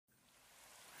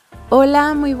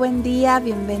Hola, muy buen día,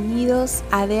 bienvenidos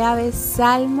a DAB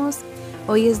Salmos.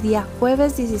 Hoy es día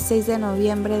jueves 16 de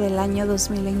noviembre del año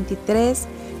 2023.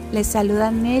 Les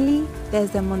saluda Nelly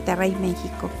desde Monterrey,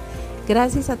 México.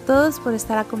 Gracias a todos por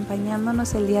estar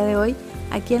acompañándonos el día de hoy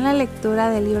aquí en la lectura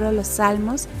del libro de los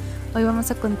Salmos. Hoy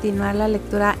vamos a continuar la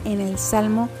lectura en el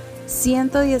Salmo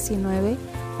 119.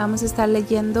 Vamos a estar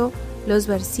leyendo los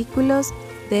versículos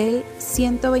del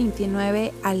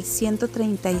 129 al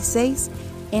 136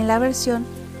 en la versión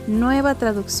Nueva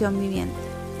Traducción Viviente.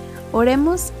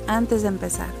 Oremos antes de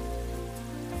empezar.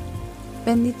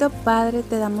 Bendito Padre,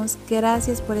 te damos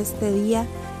gracias por este día,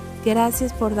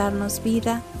 gracias por darnos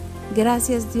vida,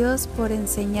 gracias Dios por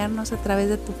enseñarnos a través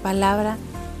de tu palabra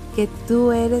que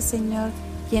tú eres, Señor,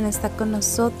 quien está con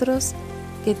nosotros,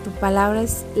 que tu palabra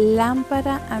es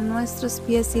lámpara a nuestros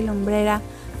pies y lumbrera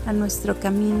a nuestro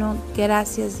camino.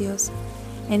 Gracias Dios.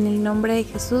 En el nombre de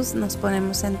Jesús nos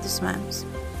ponemos en tus manos.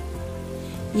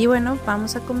 Y bueno,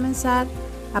 vamos a comenzar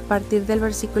a partir del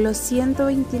versículo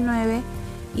 129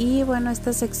 y bueno,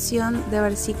 esta sección de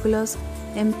versículos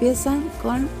empiezan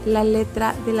con la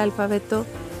letra del alfabeto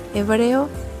hebreo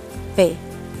P.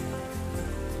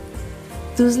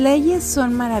 Tus leyes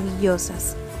son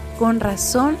maravillosas, con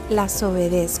razón las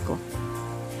obedezco.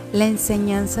 La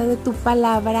enseñanza de tu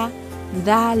palabra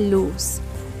da luz,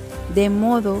 de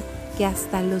modo que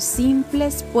hasta los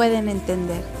simples pueden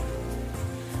entender.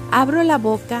 Abro la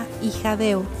boca y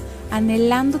jadeo,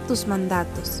 anhelando tus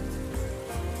mandatos.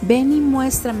 Ven y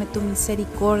muéstrame tu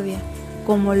misericordia,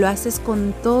 como lo haces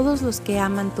con todos los que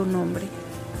aman tu nombre.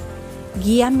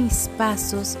 Guía mis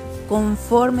pasos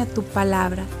conforme a tu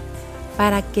palabra,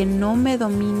 para que no me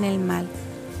domine el mal.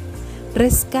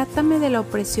 Rescátame de la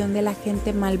opresión de la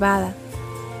gente malvada,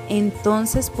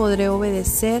 entonces podré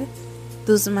obedecer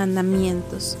tus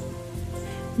mandamientos.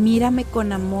 Mírame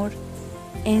con amor,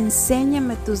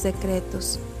 enséñame tus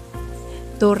decretos.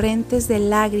 Torrentes de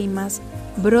lágrimas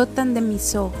brotan de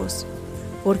mis ojos,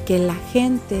 porque la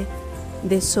gente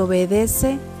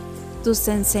desobedece tus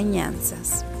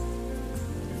enseñanzas.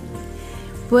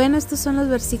 Bueno, estos son los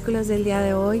versículos del día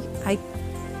de hoy. Hay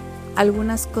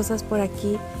algunas cosas por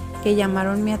aquí que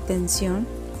llamaron mi atención.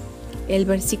 El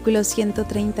versículo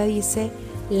 130 dice: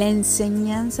 la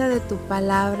enseñanza de tu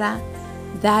palabra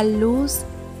da luz,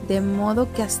 de modo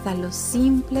que hasta los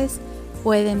simples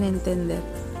pueden entender.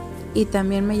 Y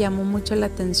también me llamó mucho la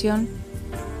atención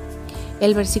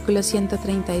el versículo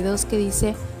 132 que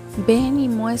dice: ven y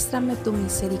muéstrame tu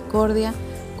misericordia,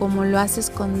 como lo haces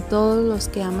con todos los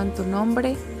que aman tu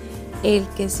nombre. El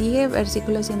que sigue,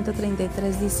 versículo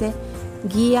 133, dice: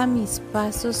 guía mis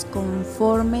pasos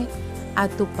conforme a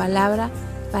tu palabra,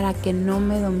 para que no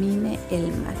me domine el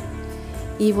mal.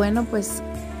 Y bueno, pues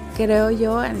creo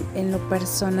yo en lo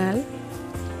personal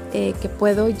que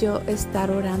puedo yo estar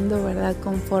orando, ¿verdad?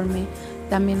 Conforme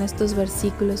también a estos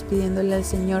versículos, pidiéndole al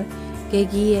Señor que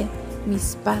guíe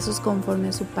mis pasos conforme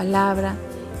a su palabra,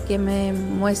 que me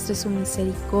muestre su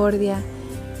misericordia.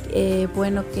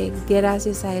 Bueno, que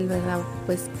gracias a Él, ¿verdad?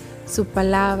 Pues su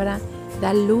palabra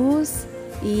da luz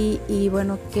y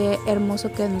bueno, qué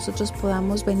hermoso que nosotros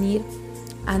podamos venir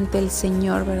ante el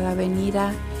Señor, ¿verdad? Venir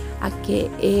a que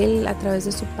Él a través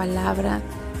de su palabra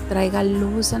traiga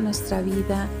luz a nuestra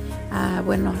vida, a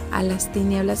las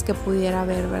tinieblas que pudiera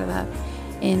haber, ¿verdad?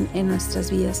 En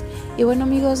nuestras vidas. Y bueno,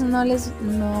 amigos, no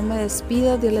me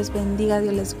despido. Dios les bendiga,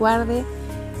 Dios les guarde.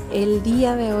 El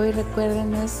día de hoy,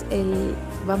 recuerden,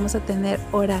 vamos a tener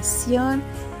oración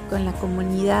con la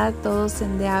comunidad, todos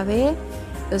en DAB.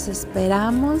 Los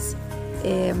esperamos.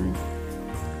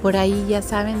 Por ahí, ya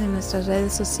saben, en nuestras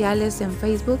redes sociales, en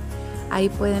Facebook, ahí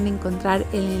pueden encontrar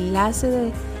el enlace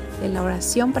de la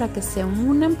oración para que se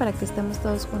unan, para que estemos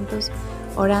todos juntos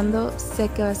orando. Sé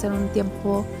que va a ser un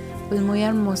tiempo pues muy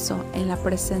hermoso en la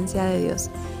presencia de Dios.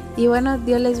 Y bueno,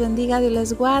 Dios les bendiga, Dios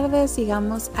les guarde.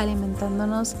 Sigamos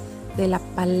alimentándonos de la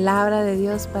palabra de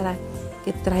Dios para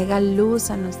que traiga luz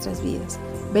a nuestras vidas.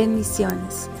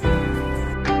 Bendiciones.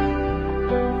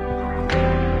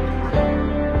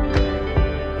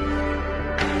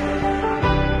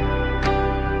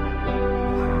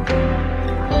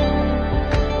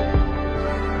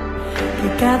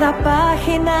 Cada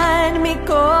página en mi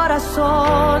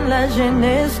corazón la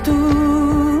llenes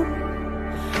tú,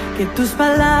 que tus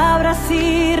palabras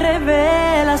y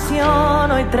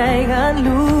revelación hoy traigan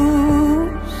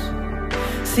luz.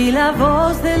 Si la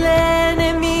voz del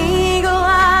enemigo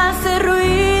hace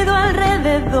ruido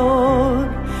alrededor,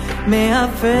 me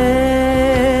aferro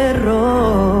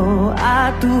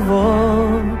a tu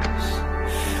voz.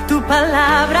 Tu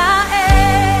palabra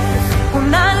es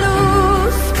una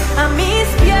luz a mis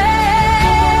pies,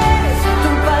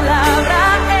 tu palabra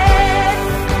es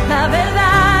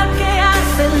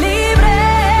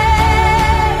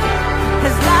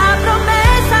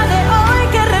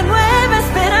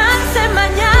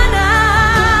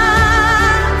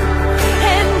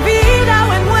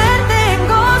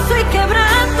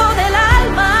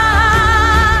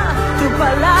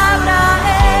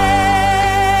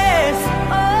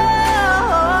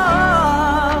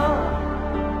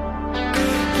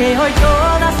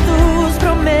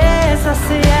promesas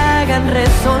se hagan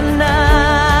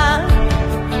resonar,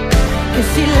 que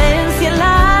silencien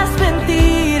las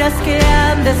mentiras que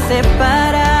han de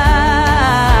separar,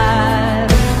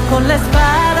 con la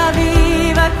espada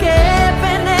viva que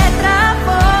penetra a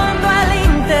fondo al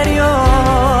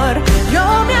interior. Yo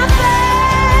me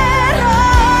aferro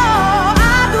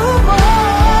a tu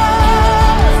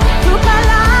voz, tu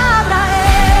palabra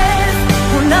es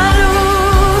una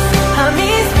luz a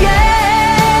mis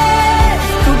pies,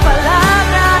 tu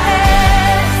palabra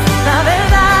es la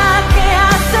verdad que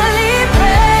hace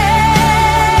libre,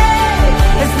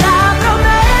 es la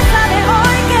promesa de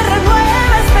hoy que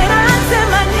renueva esperanza en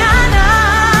mañana,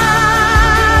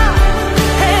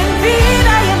 en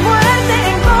vida y en muerte,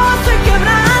 en gozo y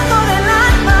quebranto del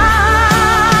alma.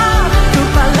 Tu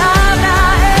palabra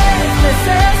es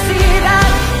necesidad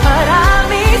para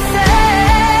mi ser.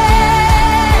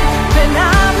 Ven,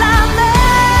 háblame.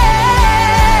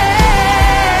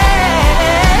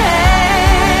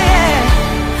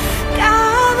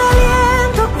 Cada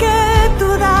aliento que tú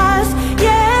das y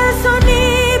el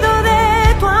sonido de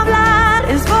tu hablar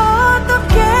es voto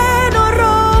que no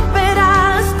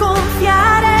romperás.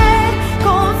 Confiaré,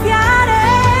 confiaré.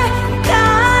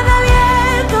 Cada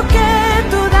aliento que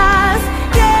tú das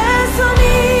y el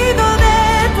sonido de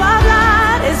tu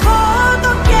hablar es voto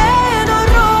que no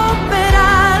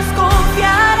romperás.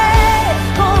 Confiaré,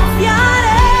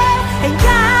 confiaré en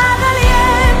cada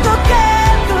aliento que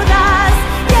tú das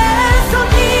y el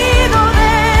sonido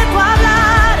de tu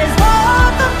hablar es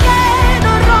voto que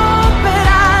no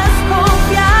romperás.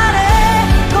 Confiaré,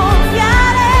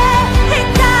 confiaré en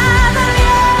cada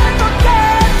aliento que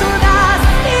tú das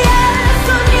y el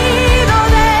sonido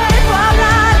de tu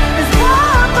hablar es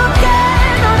voto que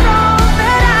no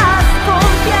romperás.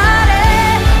 Confiaré,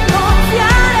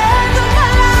 confiaré. Tu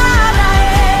palabra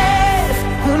es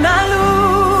una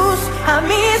luz a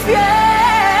mis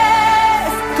pies,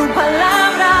 tu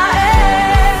palabra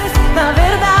es la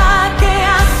verdad que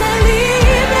hace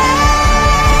libre,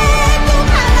 tu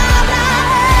palabra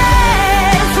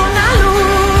es una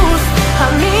luz a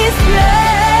mis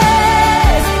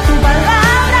pies, tu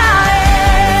palabra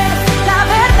es la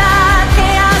verdad que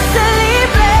hace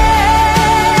libre,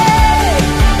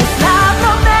 es la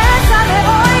promesa de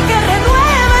hoy que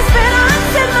renueva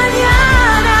esperanza en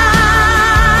mañana,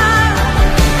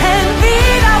 en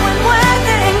vida o en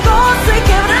muerte, en gozo y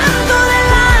quebranto del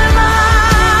alma.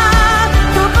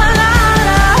 Tu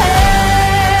palabra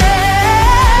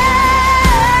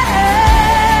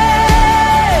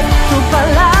es, tu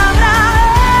palabra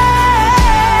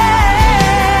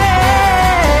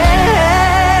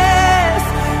es.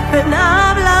 Ven,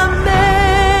 háblame.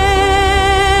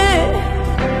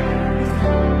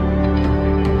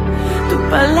 Tu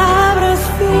palabra